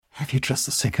Have you just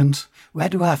a second? Where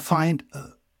do I find...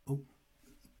 oh,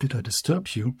 did I disturb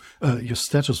you? Your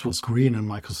status was green in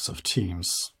Microsoft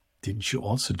Teams. Didn't you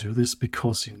also do this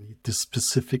because you need this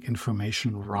specific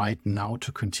information right now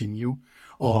to continue?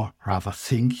 Or rather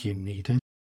think you need it?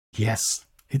 Yes,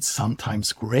 it's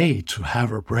sometimes great to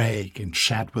have a break and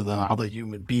chat with another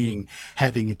human being.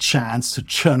 Having a chance to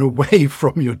turn away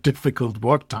from your difficult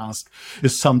work task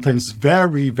is sometimes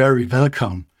very, very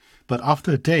welcome. But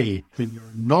after a day, when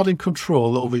you're not in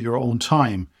control over your own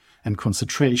time and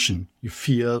concentration, you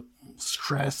feel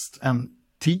stressed and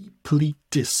deeply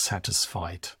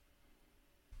dissatisfied.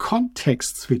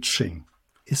 Context switching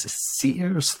is a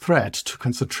serious threat to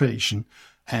concentration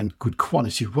and good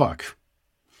quality work.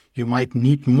 You might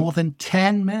need more than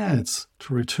 10 minutes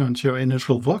to return to your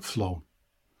initial workflow.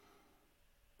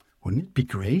 Wouldn't it be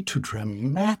great to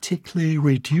dramatically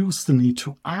reduce the need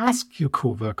to ask your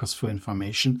coworkers for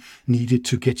information needed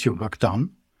to get your work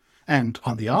done? And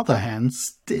on the other hand,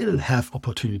 still have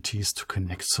opportunities to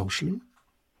connect socially?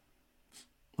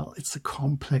 Well, it's a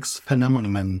complex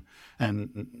phenomenon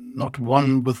and not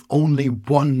one with only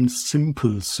one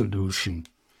simple solution.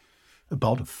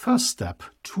 About a first step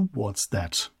towards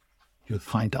that, you'll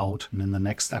find out in the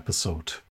next episode.